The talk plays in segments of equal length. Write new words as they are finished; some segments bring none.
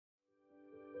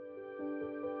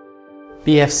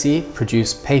BeFC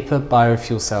produced paper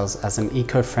biofuel cells as an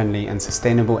eco-friendly and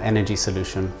sustainable energy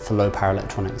solution for low-power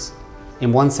electronics.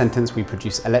 In one sentence, we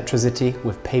produce electricity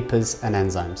with papers and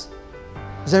enzymes.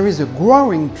 There is a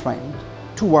growing trend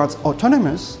towards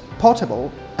autonomous,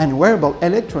 portable and wearable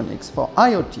electronics for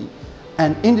IoT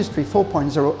and Industry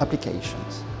 4.0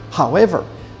 applications. However,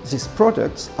 these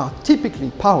products are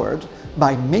typically powered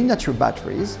by miniature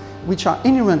batteries, which are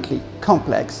inherently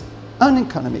complex,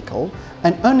 uneconomical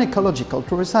and unecological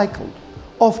to recycle,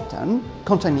 often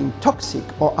containing toxic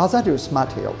or hazardous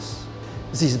materials.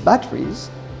 These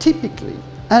batteries typically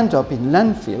end up in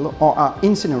landfill or are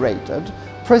incinerated,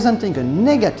 presenting a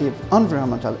negative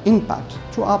environmental impact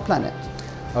to our planet.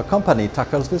 Our company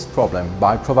tackles this problem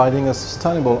by providing a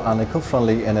sustainable and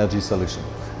eco-friendly energy solution.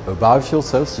 Our biofuel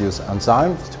cells use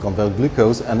enzymes to convert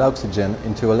glucose and oxygen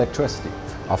into electricity,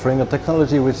 offering a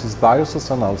technology which is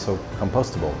biosourced and also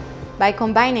compostable. By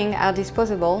combining our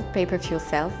disposable paper fuel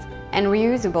cells and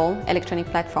reusable electronic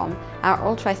platform, our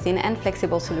ultra-thin and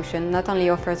flexible solution not only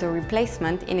offers a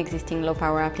replacement in existing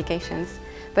low-power applications,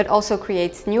 but also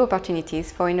creates new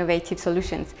opportunities for innovative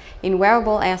solutions in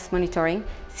wearable health monitoring,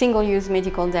 single-use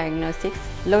medical diagnostics,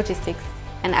 logistics,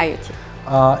 and IoT.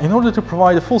 In order to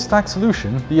provide a full-stack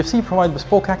solution, BeFC provides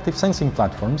bespoke active sensing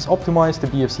platforms optimized to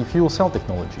BeFC fuel cell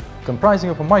technology,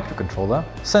 comprising of a microcontroller,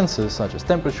 sensors such as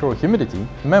temperature, humidity,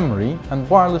 memory, and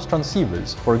wireless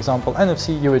transceivers, for example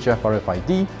NFC, UHF,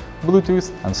 RFID,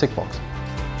 Bluetooth, and Sigfox.